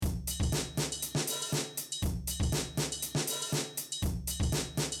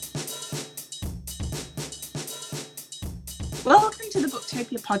Welcome to the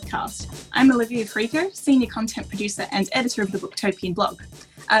Booktopia podcast. I'm Olivia Frico, Senior Content Producer and Editor of the Booktopian blog.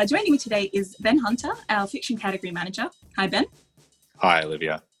 Joining me today is Ben Hunter, our Fiction Category Manager. Hi, Ben. Hi,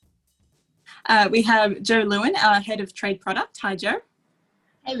 Olivia. We have Joe Lewin, our Head of Trade Product. Hi, Joe.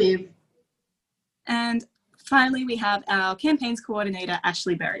 Hey, Liv. And finally, we have our Campaigns Coordinator,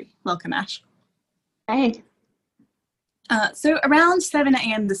 Ashley Berry. Welcome, Ash. Hey. So around 7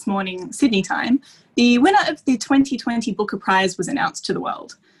 a.m. this morning, Sydney time, the winner of the 2020 Booker Prize was announced to the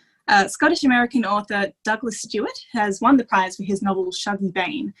world. Scottish-American author Douglas Stewart has won the prize for his novel Shuggie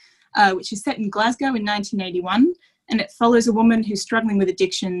Bain, which is set in Glasgow in 1981, and it follows a woman who's struggling with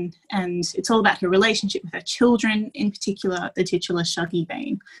addiction, and it's all about her relationship with her children, in particular the titular Shuggie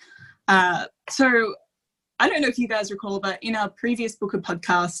Bain. So I don't know if you guys recall, but in our previous Booker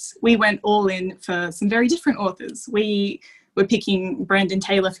podcasts, we went all in for some very different authors. We were picking Brandon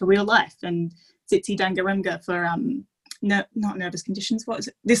Taylor for Real Life and Tsitsi Dangarembga for not Nervous Conditions. What was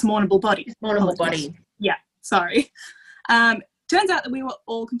it? This Mournable Body. This Mournable Body. Yeah, sorry. Turns out that we were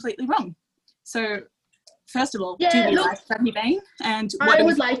all completely wrong. So first of all, do you like Shuggie Bain? And I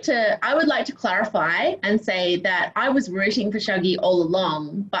would like to clarify and say that I was rooting for Shuggie all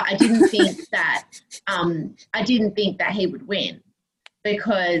along, but I didn't think that he would win,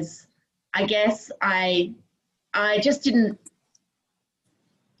 because I guess I just didn't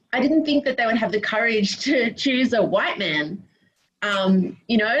think that they would have the courage to choose a white man.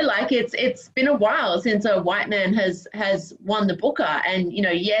 It's been a while since a white man has won the Booker, and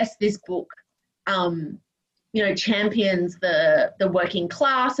yes, this book champions the working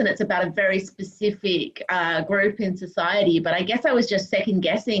class, and it's about a very specific group in society. But I guess I was just second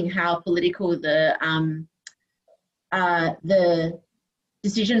guessing how political the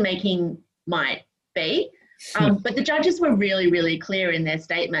decision making might be. But the judges were really, really clear in their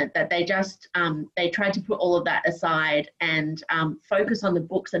statement that they just they tried to put all of that aside and focus on the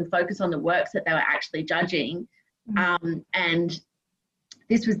books and focus on the works that they were actually judging. And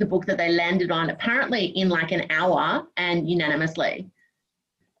this was the book that they landed on, apparently in like an hour and unanimously.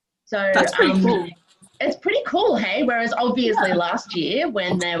 So that's pretty cool. It's pretty cool, hey? Whereas obviously last year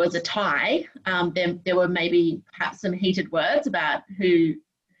when there was a tie, there were maybe perhaps some heated words about who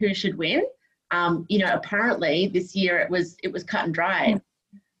should win. Apparently this year it was cut and dry.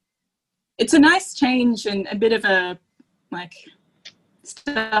 It's a nice change and a bit of a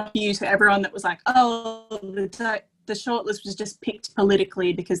stuff you to everyone that was like, oh, the shortlist was just picked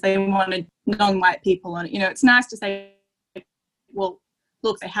politically because they wanted non-white people on it. It's nice to say, well,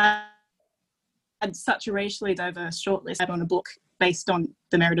 look, they had such a racially diverse shortlist on a book based on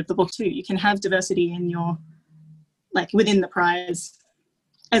the merit of the book too. You can have diversity in your, within the prize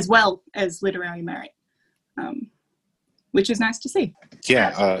as well as literary merit, which is nice to see.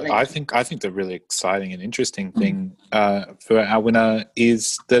 Yeah, I think the really exciting and interesting thing for our winner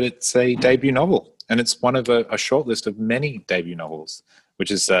is that it's a debut novel. And it's one of a short list of many debut novels,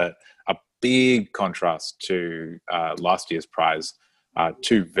 which is a big contrast to last year's prize.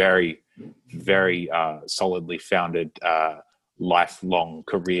 Two very, very solidly founded lifelong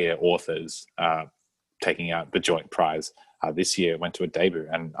career authors taking out the joint prize. This year it went to a debut,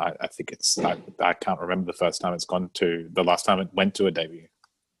 and I think I can't remember the last time it went to a debut.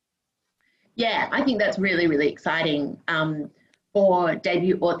 Yeah, I think that's really, really exciting for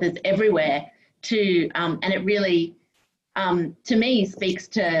debut authors everywhere. And it really, to me, speaks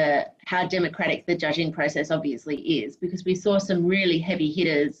to how democratic the judging process obviously is, because we saw some really heavy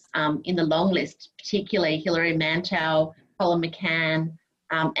hitters in the long list, particularly Hilary Mantel, Colin McCann,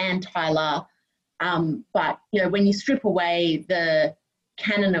 Anne Tyler. But, when you strip away the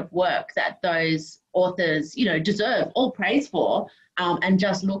canon of work that those authors, deserve all praise for, and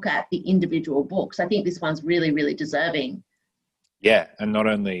just look at the individual books, I think this one's really, really deserving. Yeah, and not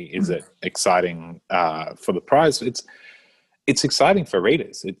only is it exciting for the prize, it's exciting for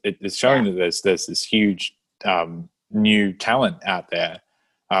readers. It's showing that there's this huge new talent out there.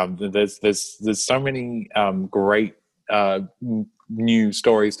 There's so many great new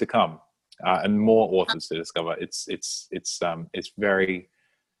stories to come, and more authors to discover. It's very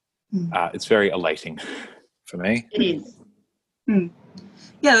elating for me. It is.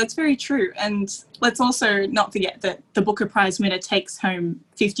 Yeah, that's very true. And let's also not forget that the Booker Prize winner takes home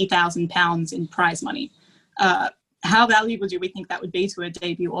 £50,000 in prize money. How valuable do we think that would be to a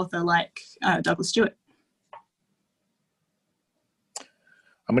debut author like Douglas Stewart?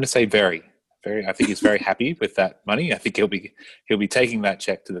 I'm going to say very, very. I think he's very happy with that money. I think he'll be taking that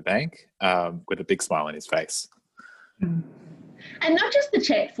check to the bank with a big smile on his face. And not just the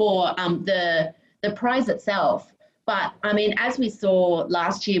check for the prize itself, but I mean, as we saw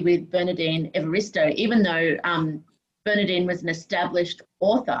last year with Bernardine Evaristo, even though Bernadine was an established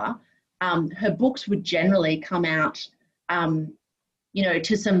author, her books would generally come out,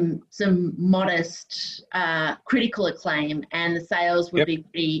 to some modest critical acclaim, and the sales would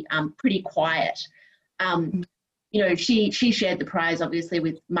be pretty quiet. She shared the prize obviously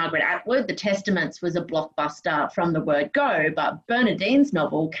with Margaret Atwood. The Testaments was a blockbuster from the word go, but Bernadine's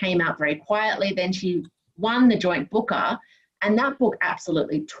novel came out very quietly. Then she won the joint Booker, and that book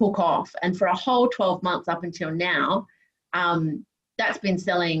absolutely took off. And for a whole 12 months up until now, that's been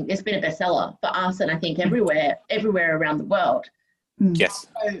selling. It's been a bestseller for us, and I think everywhere around the world. Yes.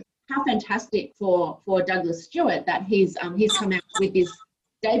 So how fantastic for Douglas Stewart that he's come out with this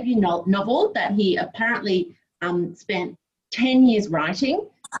debut novel that he apparently spent 10 years writing.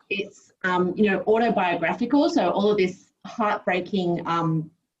 It's autobiographical, so all of this heartbreaking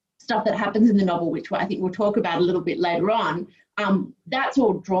stuff that happens in the novel, which I think we'll talk about a little bit later on, that's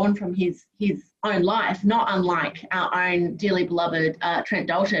all drawn from his own life, not unlike our own dearly beloved Trent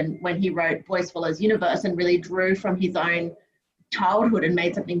Dalton when he wrote Boys Follows Universe and really drew from his own childhood and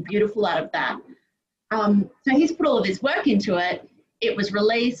made something beautiful out of that. So he's put all of this work into it. It was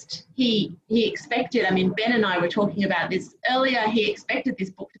released. He expected, Ben and I were talking about this earlier, he expected this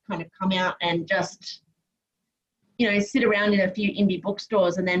book to kind of come out and just, sit around in a few indie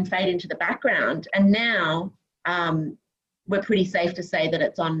bookstores and then fade into the background. And now we're pretty safe to say that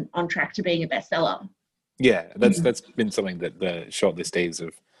it's on track to being a bestseller. Yeah, that's been something that the shortlistees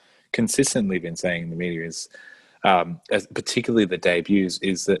have consistently been saying in the media is, particularly the debuts,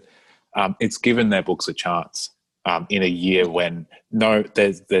 is that it's given their books a chance in a year when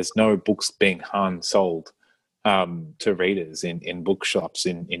there's no books being sold to readers in bookshops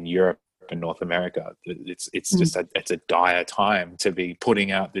in Europe and North America. It's just it's a dire time to be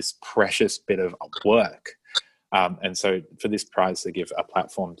putting out this precious bit of work, and so for this prize to give a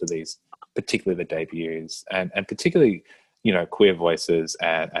platform to these, particularly the debuts and particularly queer voices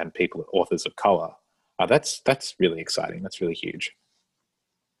and people, authors of color. That's really exciting. That's really huge.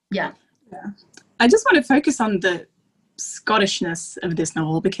 Yeah. I just want to focus on the Scottishness of this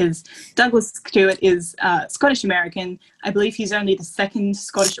novel because Douglas Stewart is Scottish American. I believe he's only the second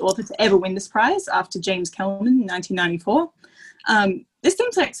Scottish author to ever win this prize after James Kelman in 1994. This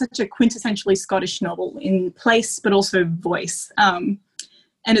seems like such a quintessentially Scottish novel in place, but also voice. And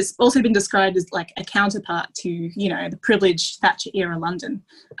it's also been described as like a counterpart to, the privileged Thatcher era London.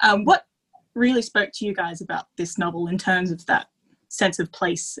 What really spoke to you guys about this novel in terms of that sense of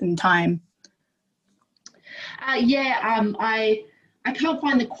place and time? I can't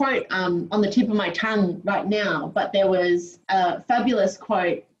find the quote on the tip of my tongue right now, but there was a fabulous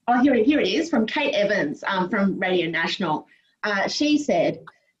quote. Oh, here it is from Kate Evans from Radio National. She said,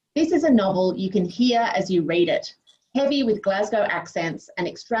 "This is a novel you can hear as you read it, heavy with Glasgow accents and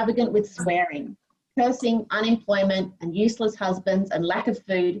extravagant with swearing, cursing, unemployment and useless husbands and lack of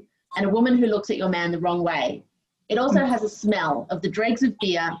food, and a woman who looks at your man the wrong way. It also has a smell of the dregs of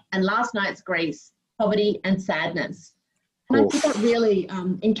beer and last night's grease, poverty and sadness." And I think that really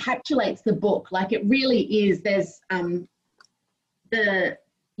encapsulates the book. Like it really is. There's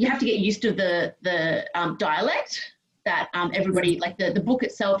you have to get used to the dialect that everybody, like the book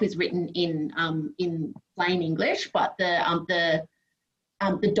itself is written in plain English, but the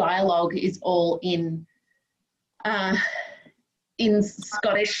dialogue is all in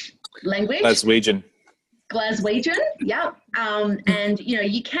Scottish language. Glaswegian, yeah. And,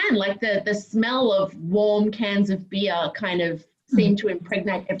 you can, like the smell of warm cans of beer kind of seem to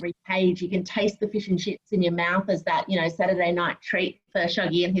impregnate every page. You can taste the fish and chips in your mouth as that, Saturday night treat for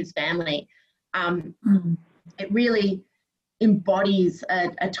Shuggy and his family. It really embodies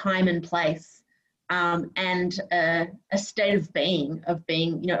a time and place and a state of being, of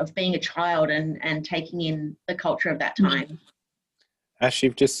being a child and taking in the culture of that time. Ash,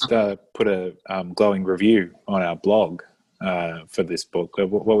 you've just put a glowing review on our blog for this book.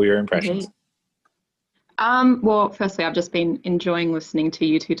 What were your impressions? Well, firstly, I've just been enjoying listening to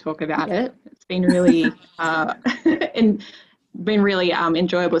you two talk about it. It's been really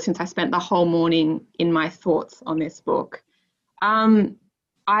enjoyable since I spent the whole morning in my thoughts on this book.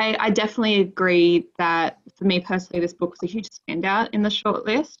 I definitely agree that for me personally, this book was a huge standout in the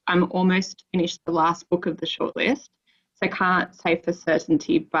shortlist. I'm almost finished the last book of the shortlist. I can't say for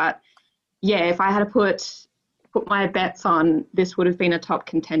certainty, but yeah, if I had to put my bets on, this would have been a top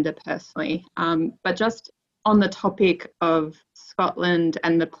contender personally. But just on the topic of Scotland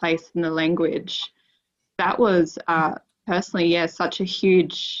and the place and the language, that was personally, such a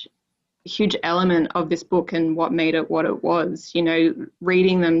huge element of this book and what made it what it was.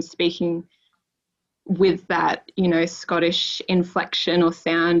 Reading them speaking with that, Scottish inflection or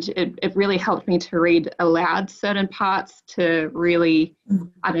sound, it really helped me to read aloud certain parts to really,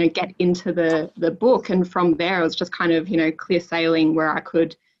 I don't know, get into the book. And from there, it was just kind of, clear sailing where I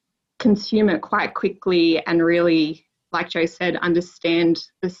could consume it quite quickly and really, like Jo said, understand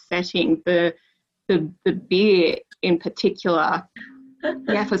the setting, the beer in particular.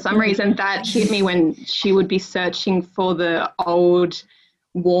 Yeah, for some reason that hit me when she would be searching for the old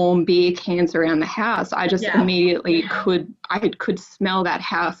warm beer cans around the house. I just immediately could smell that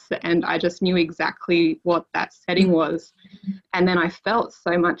house, and I just knew exactly what that setting was. And then I felt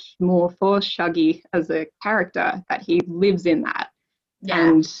so much more for Shuggie as a character, that he lives in that.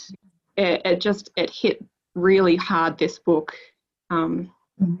 And it hit really hard, this book. One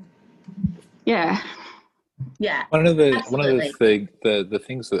of the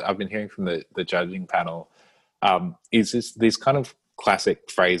things that I've been hearing from the judging panel is these kind of classic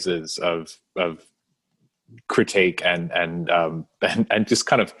phrases of critique and just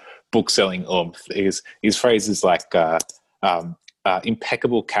kind of book selling oomph is phrases like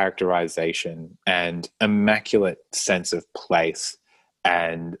impeccable characterization and immaculate sense of place,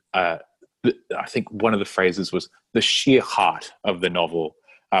 and I think one of the phrases was the sheer heart of the novel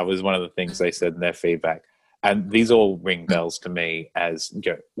was one of the things they said in their feedback. And these all ring bells to me as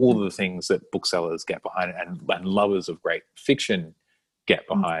all of the things that booksellers get behind and lovers of great fiction get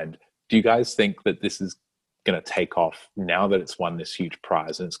behind. Do you guys think that this is going to take off now that it's won this huge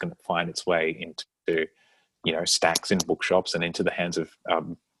prize and it's going to find its way into, stacks in bookshops and into the hands of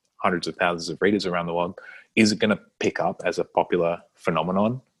hundreds of thousands of readers around the world? Is it going to pick up as a popular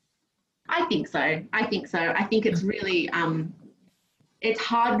phenomenon? I think so. I think it's really... it's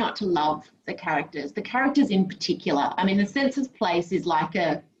hard not to love the characters in particular. I mean, The Sense of Place is like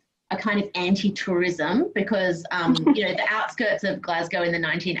a kind of anti-tourism because, the outskirts of Glasgow in the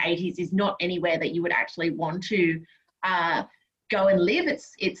 1980s is not anywhere that you would actually want to go and live.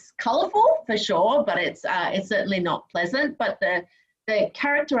 It's colourful for sure, but it's certainly not pleasant. But the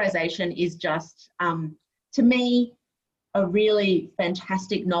characterisation is just, to me, a really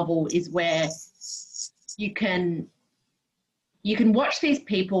fantastic novel is where you can watch these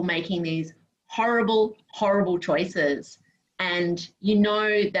people making these horrible, horrible choices, and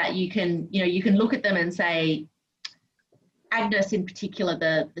that you can look at them and say, Agnes in particular,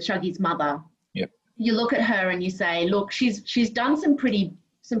 the Shuggie's mother. Yep. You look at her and you say, look, she's done some pretty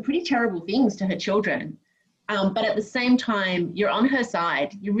terrible things to her children, but at the same time, you're on her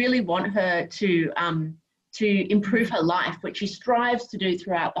side. You really want her to improve her life, which she strives to do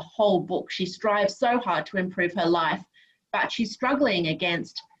throughout the whole book. She strives so hard to improve her life, but she's struggling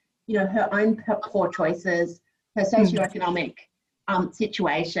against, her own poor choices, her socioeconomic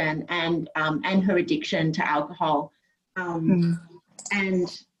situation, and her addiction to alcohol. And,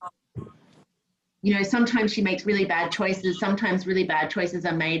 sometimes she makes really bad choices. Sometimes really bad choices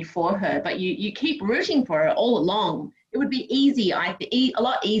are made for her, but you keep rooting for her all along. It would be a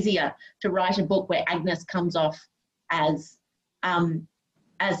lot easier to write a book where Agnes comes off as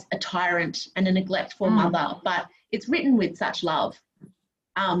a tyrant and a neglectful mother, but it's written with such love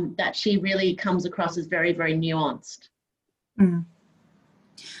that she really comes across as very, very nuanced.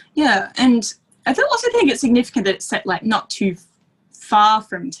 Yeah, and I also think it's significant that it's set not too far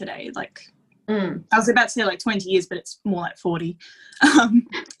from today. I was about to say 20 years, but it's more like 40.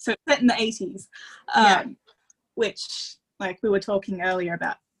 So it's set in the 80s, which we were talking earlier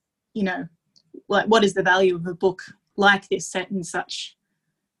about, what is the value of a book like this set in such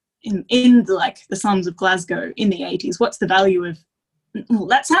in the slums of Glasgow in the 80s? What's the value of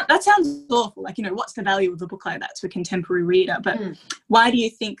that sounds awful, what's the value of a book like that to a contemporary reader? But why do you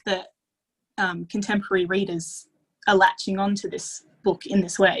think that contemporary readers are latching onto this book in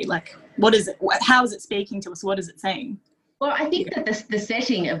this way? What is it? How is it speaking to us? What is it saying? Well, I think that the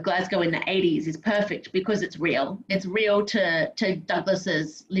setting of Glasgow in the 80s is perfect because it's real. It's real to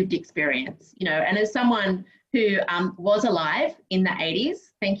Douglas's lived experience, and as someone who was alive in the 80s,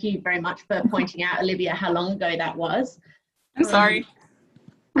 thank you very much for pointing out, Olivia, how long ago that was. I'm sorry.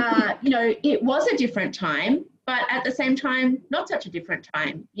 It was a different time, but at the same time, not such a different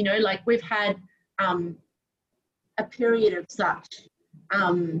time. We've had a period of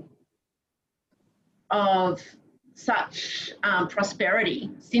such prosperity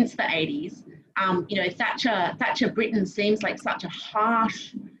since the 80s. Thatcher Britain seems like such a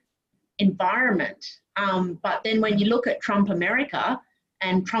harsh environment. But then when you look at Trump America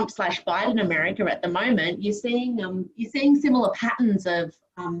and Trump/Biden America at the moment, you're seeing similar patterns of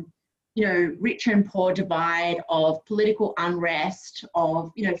rich and poor divide, of political unrest,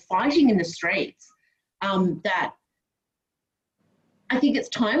 of fighting in the streets. That I think it's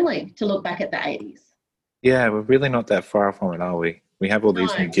timely to look back at the 80s. Yeah, we're really not that far from it, are we? We have all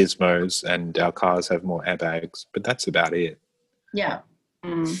these No. new gizmos, and our cars have more airbags, but that's about it. Yeah.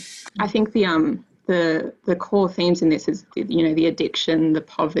 I think the core themes in this is the addiction, the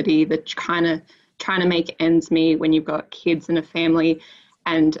poverty, the kind of trying to make ends meet when you've got kids and a family,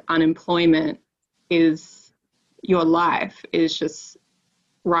 and unemployment is your life is just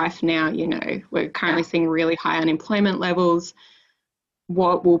rife now. We're currently seeing really high unemployment levels.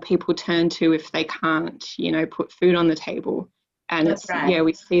 What will people turn to if they can't, put food on the table? And That's right.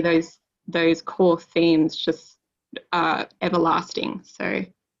 we see those core themes just everlasting. So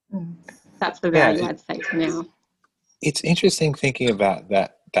that's the Yeah, value I'd say to now. it's interesting thinking about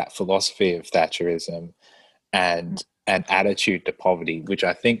that philosophy of Thatcherism and an attitude to poverty, which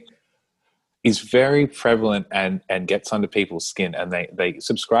I think is very prevalent and gets under people's skin, and they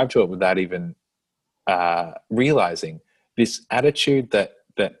subscribe to it without even realizing this attitude that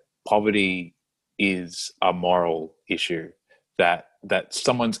poverty is a moral issue, that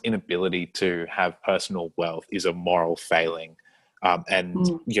someone's inability to have personal wealth is a moral failing.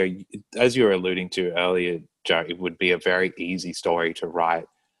 And as you were alluding to earlier, Joe, it would be a very easy story to write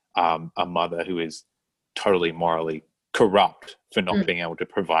a mother who is totally morally corrupt for not being able to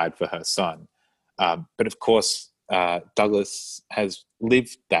provide for her son. But of course, Douglas has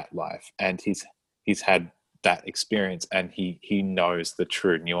lived that life, and he's had that experience, and he knows the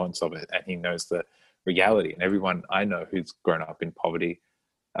true nuance of it, and he knows the reality. And everyone I know who's grown up in poverty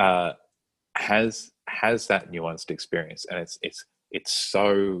has that nuanced experience, and it's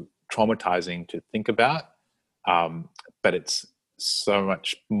so traumatizing to think about. But it's so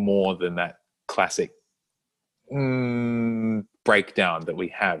much more than that classic breakdown that we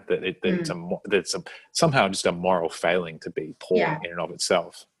have, that it's somehow just a moral failing to be poor in and of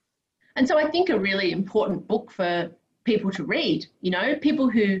itself. And so I think a really important book for people to read, people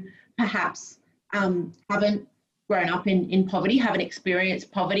who perhaps haven't grown up in poverty, haven't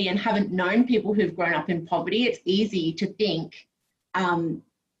experienced poverty, and haven't known people who've grown up in poverty. It's easy to think,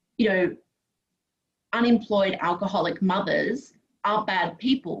 unemployed alcoholic mothers are bad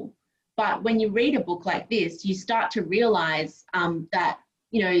people. But when you read a book like this, you start to realize that,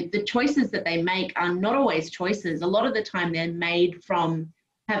 the choices that they make are not always choices. A lot of the time they're made from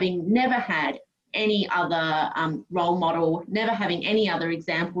having never had any other role model, never having any other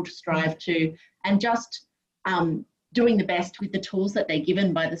example to strive to, and just doing the best with the tools that they're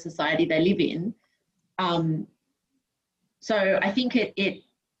given by the society they live in. So I think it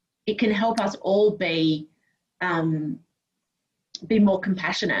can help us all be more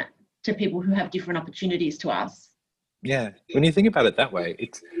compassionate to people who have different opportunities to us. Yeah, when you think about it that way,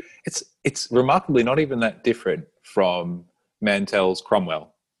 it's remarkably not even that different from Mantell's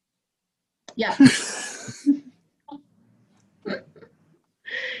Cromwell. Yeah.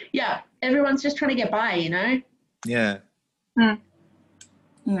 Yeah, everyone's just trying to get by, Yeah.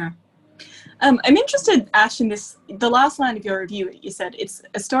 Yeah. I'm interested, Ash, in the last line of your review. You said it's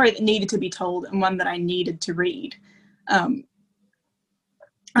a story that needed to be told and one that I needed to read.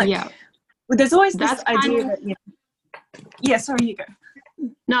 There's always this idea that, yeah, sorry, you go.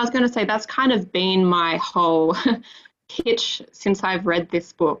 No, I was going to say that's kind of been my whole pitch since I've read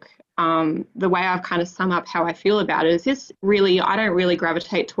this book. The way I've kind of sum up how I feel about it is I don't really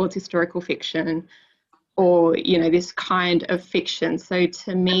gravitate towards historical fiction or, this kind of fiction. So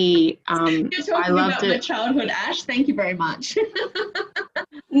to me, You're talking I loved about my childhood, Ash. Thank you very much.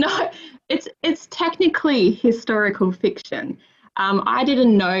 No, it's technically historical fiction. I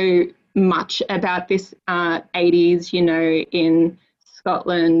didn't know much about this 80s, in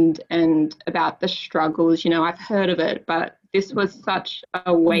Scotland, and about the struggles. I've heard of it, but this was such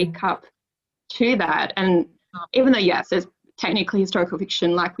a wake up to that. And even though, yes, it's technically historical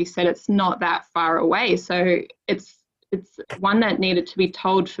fiction, like we said, it's not that far away. So it's one that needed to be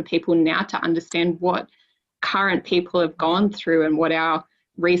told for people now to understand what current people have gone through and what our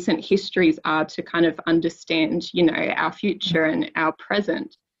recent histories are, to kind of understand, our future and our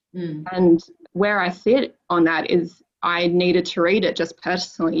present. And where I sit on that is I needed to read it just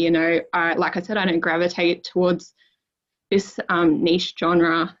personally. Like I said, I don't gravitate towards this niche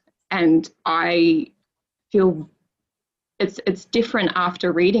genre, and I feel it's different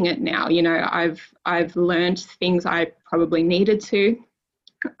after reading it now. I've learned things I probably needed to.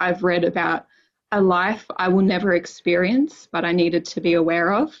 I've read about a life I will never experience, but I needed to be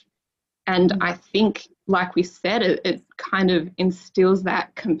aware of. And I think, like we said, it kind of instills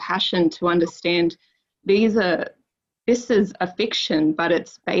that compassion to understand this is a fiction, but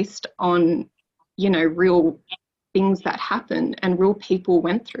it's based on, real things that happen, and real people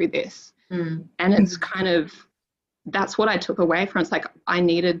went through this. And it's kind of, that's what I took away from it. It's like I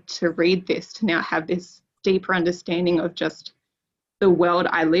needed to read this to now have this deeper understanding of just the world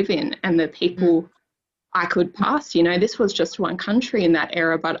I live in and the people I could pass. You know, this was just one country in that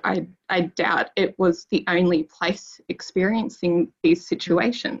era, but I doubt it was the only place experiencing these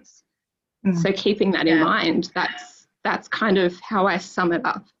situations. So keeping that in mind, that's kind of how I sum it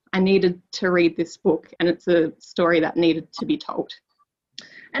up. I needed to read this book, and it's a story that needed to be told.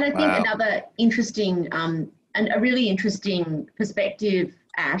 And I think another interesting and a really interesting perspective,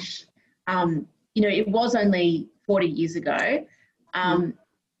 Ash, you know, it was only 40 years ago,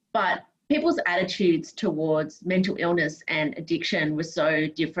 but people's attitudes towards mental illness and addiction were so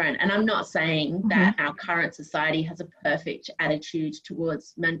different. And I'm not saying that our current society has a perfect attitude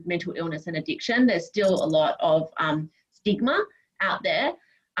towards mental illness and addiction. There's still a lot of stigma out there.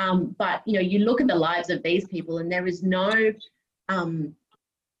 But, you know, you look at the lives of these people and there is no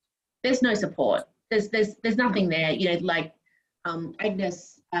support. There's nothing there. You know, like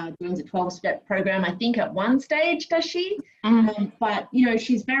Agnes joins a 12-step program, I think, at one stage, does she? But, you know,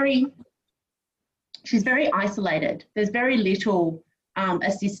 she's very isolated. There's very little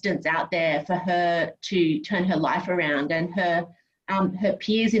assistance out there for her to turn her life around, and her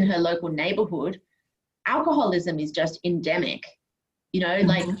peers in her local neighbourhood, alcoholism is just endemic. You know,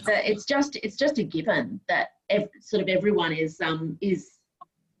 like it's just a given that sort of everyone is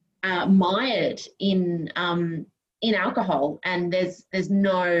mired in alcohol, and there's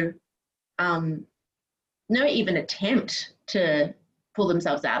no even attempt to pull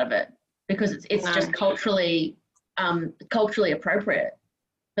themselves out of it, because it's just culturally appropriate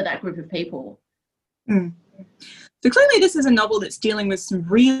for that group of people. So clearly this is a novel that's dealing with some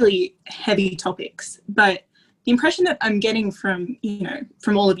really heavy topics, but the impression that I'm getting from, you know,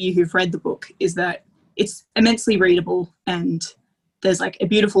 from all of you who've read the book is that it's immensely readable, and there's like a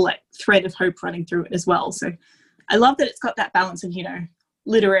beautiful like thread of hope running through it as well. So I love that it's got that balance of, you know,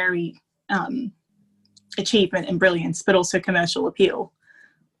 literary achievement and brilliance, but also commercial appeal.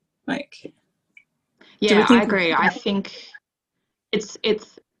 Like, yeah, I agree. I think it's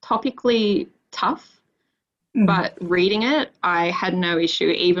topically tough, but reading it, I had no issue,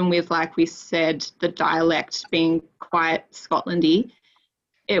 even with, like we said, the dialect being quite Scotlandy.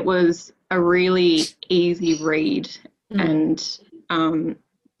 It was a really easy read, and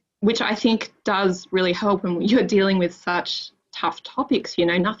which I think does really help when you're dealing with such tough topics. You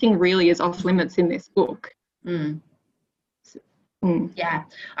know, nothing really is off limits in this book. Yeah,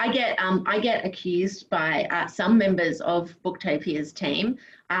 I get accused by some members of Booktopia's team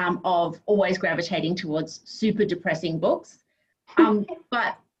of always gravitating towards super depressing books.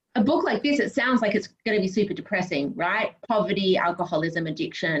 But a book like this, it sounds like it's going to be super depressing, right? Poverty, alcoholism,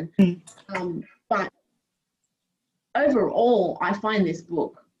 addiction. But overall, I find this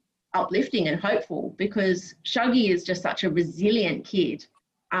book uplifting and hopeful, because Shuggie is just such a resilient kid.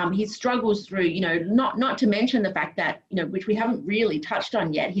 He struggles through, you know, not to mention the fact that, you know, which we haven't really touched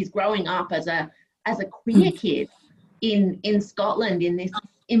on yet, he's growing up as a queer kid in Scotland, in this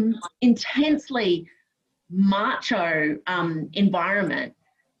intensely macho environment.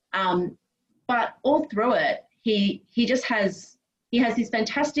 But all through it, he has this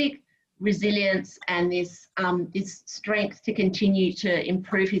fantastic resilience and this strength to continue to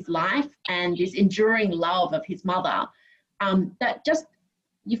improve his life, and this enduring love of his mother, that just,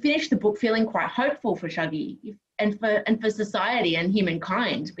 you finish the book feeling quite hopeful for Shuggie and for society and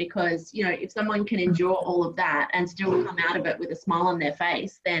humankind, because, you know, if someone can endure all of that and still come out of it with a smile on their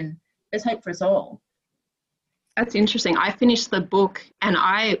face, then there's hope for us all. That's interesting. I finished the book and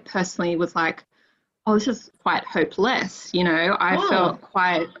I personally was like, oh, this is quite hopeless. You know, I felt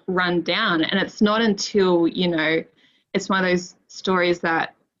quite run down, and it's not until, you know, it's one of those stories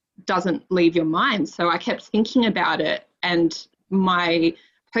that doesn't leave your mind. So I kept thinking about it, and my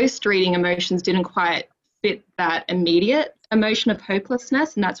post-reading emotions didn't quite fit that immediate emotion of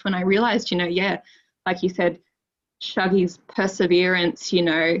hopelessness. And that's when I realized, you know, yeah, like you said, Shuggie's perseverance, you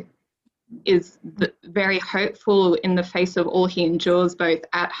know, is very hopeful in the face of all he endures, both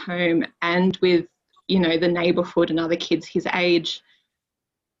at home and with, you know, the neighbourhood and other kids his age.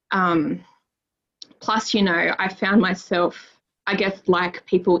 Plus, you know, I found myself, I guess, like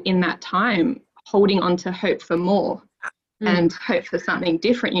people in that time, holding on to hope for more and hope for something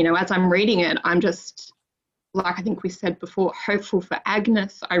different. You know, as I'm reading it, I'm just, like I think we said before, hopeful for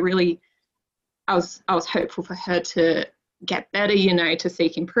Agnes. I was hopeful for her to get better, you know, to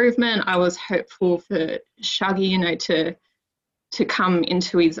seek improvement. I was hopeful for Shuggie, you know, to come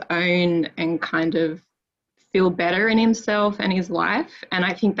into his own and kind of feel better in himself and his life. And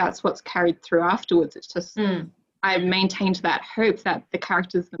I think that's what's carried through afterwards. It's just I maintained that hope that the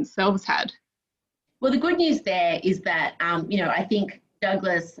characters themselves had. Well, the good news there is that, you know, I think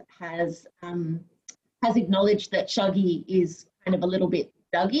Douglas has has acknowledged that Shuggie is kind of a little bit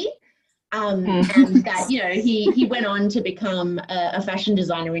Dougie. And that, you know, he went on to become a fashion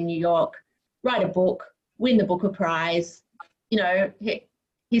designer in New York, write a book, win the Booker Prize. You know,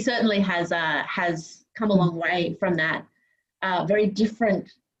 he certainly has come a long way from that very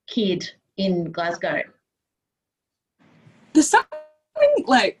different kid in Glasgow. There's something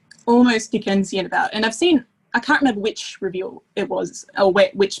like almost Dickensian about, and I can't remember which review it was or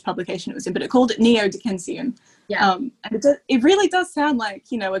which publication it was in, but it called it neo-Dickensian. Yeah. And it really does sound like,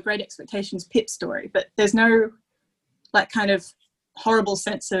 you know, a Great Expectations Pip story, but there's no like kind of horrible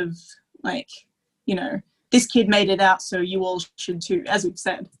sense of like, you know, this kid made it out, so you all should too, as we've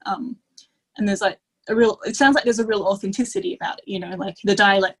said. And there's like it sounds like there's a real authenticity about it, you know, like the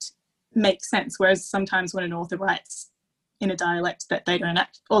dialect makes sense, whereas sometimes when an author writes in a dialect that they don't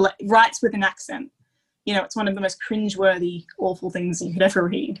or like writes with an accent, you know, it's one of the most cringeworthy, awful things you could ever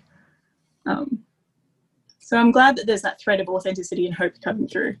read. So I'm glad that there's that thread of authenticity and hope coming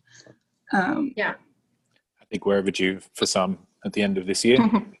through. Yeah. I think we're overdue for some at the end of this year.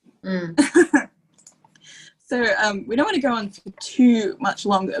 So we don't want to go on for too much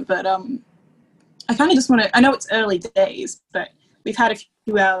longer, but I kind of just want to, I know it's early days, but we've had a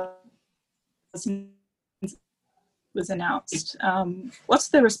few hours since it was announced. What's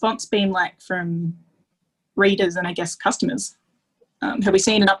the response been like from readers and I guess customers? Have we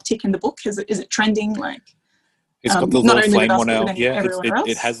seen an uptick in the book? Is it trending? Like, it's got the little flame on our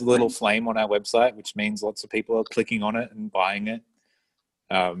it has a little flame on our website, which means lots of people are clicking on it and buying it.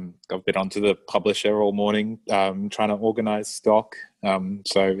 I've been onto the publisher all morning trying to organize stock.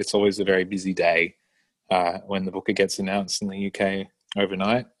 So it's always a very busy day when the book gets announced in the UK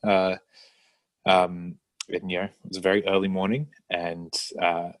overnight. And, you know, it was a very early morning, and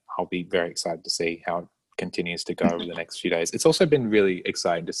I'll be very excited to see how it continues to go over the next few days. It's also been really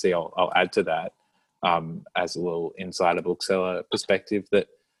exciting to see, I'll add to that, as a little insider bookseller perspective, that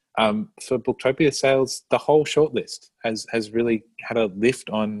for Booktopia sales, the whole shortlist has really had a lift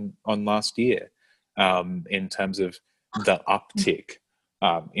on last year in terms of the uptick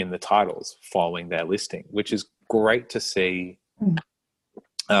in the titles following their listing, which is great to see,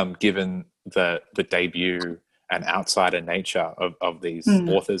 given the debut and outsider nature of these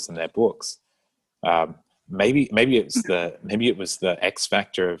authors and their books. Maybe it was the X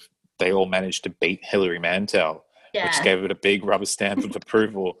factor of they all managed to beat Hilary Mantel, which gave it a big rubber stamp of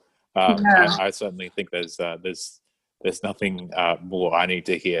approval. I certainly think there's nothing more I need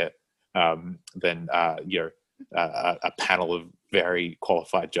to hear than a panel of very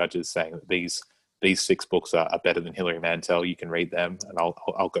qualified judges saying that these 6 books are better than Hilary Mantel. You can read them, and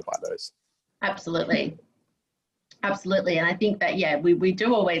I'll go buy those. Absolutely. And I think that we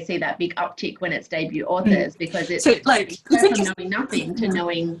do always see that big uptick when it's debut authors, because it's like from knowing nothing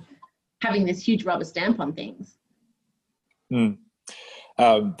to having this huge rubber stamp on things.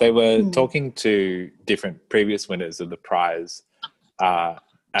 They were talking to different previous winners of the prize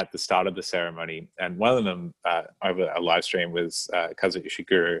at the start of the ceremony, and one of them over a live stream was Kazuo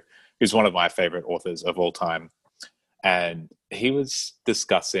Ishiguro, who's one of my favorite authors of all time, and he was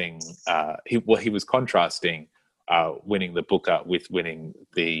discussing he was contrasting winning the Booker with winning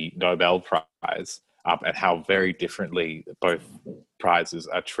the Nobel Prize, and how very differently both prizes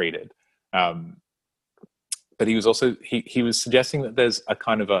are treated. But he was also he was suggesting that there's a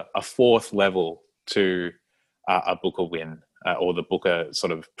kind of a 4th level to a Booker win, or the Booker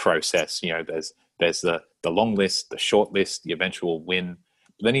sort of process. You know, there's the long list, the short list, the eventual win.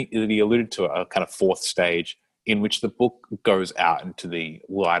 Then he alluded to a kind of 4th stage in which the book goes out into the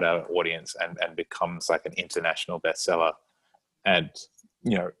wider audience and becomes like an international bestseller. And,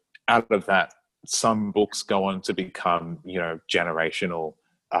 you know, out of that, some books go on to become, you know, generational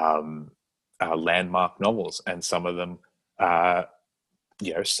landmark novels, and some of them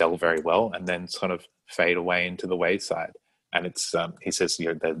sell very well and then sort of fade away into the wayside. And it's he says,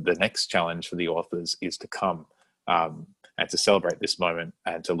 you know, the next challenge for the authors is to come and to celebrate this moment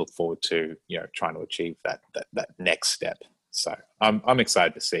and to look forward to, you know, trying to achieve that next step. So I'm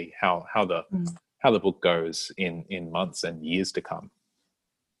excited to see how the book goes in months and years to come.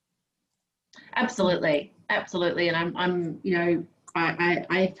 Absolutely, and I'm you know,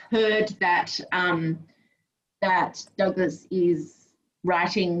 I've heard that that Douglas is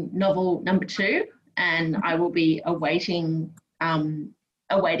writing novel number 2, and I will be awaiting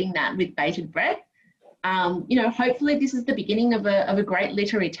that with bated breath. You know, hopefully this is the beginning of a great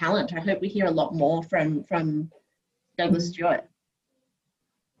literary talent. I hope we hear a lot more from Douglas Stuart.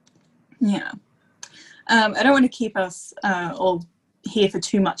 Yeah. I don't want to keep us all here for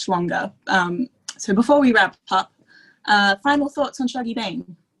too much longer. So before we wrap up, final thoughts on Shuggie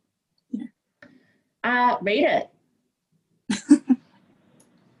Bain? Read it.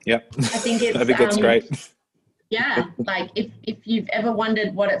 Yep. I think it's great. Yeah, like if you've ever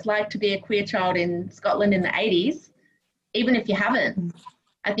wondered what it's like to be a queer child in Scotland in the 80s, even if you haven't,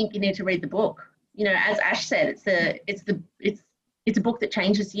 I think you need to read the book. You know, as Ash said, it's a book that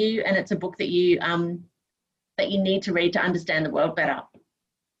changes you, and it's a book that you need to read to understand the world better.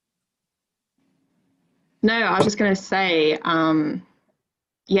 No, I was just going to say, I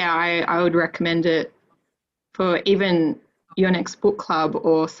would recommend it for even your next book club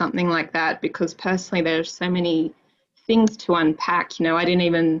or something like that, because personally there's so many things to unpack. You know, I didn't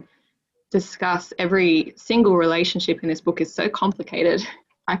even discuss every single relationship in this book is so complicated.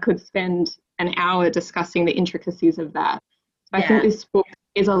 I could spend an hour discussing the intricacies of that. I think this book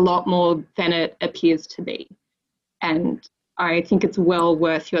is a lot more than it appears to be. And I think it's well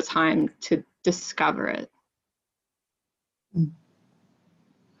worth your time to discover it.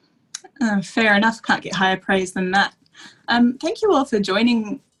 Fair enough. Can't get higher praise than that. Thank you all for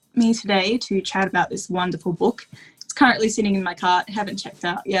joining me today to chat about this wonderful book. It's currently sitting in my cart. I haven't checked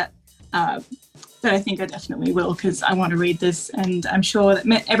out yet, but I think I definitely will, because I want to read this, and I'm sure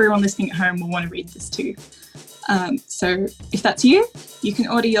that everyone listening at home will want to read this too. So if that's you, you can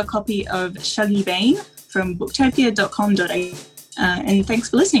order your copy of Shuggie Bain from booktopia.com.au, and thanks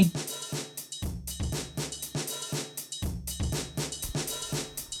for listening.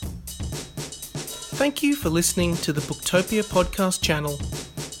 Thank you for listening to the Booktopia podcast channel.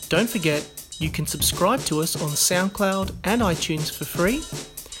 Don't forget, you can subscribe to us on SoundCloud and iTunes for free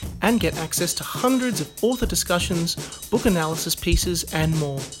and get access to hundreds of author discussions, book analysis pieces, and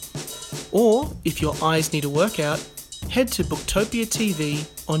more. Or, if your eyes need a workout, head to Booktopia TV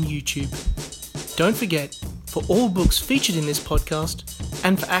on YouTube. Don't forget, for all books featured in this podcast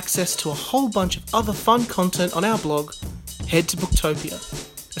and for access to a whole bunch of other fun content on our blog, head to Booktopia,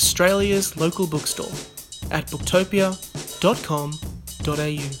 Australia's local bookstore, at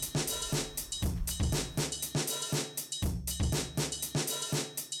booktopia.com.au.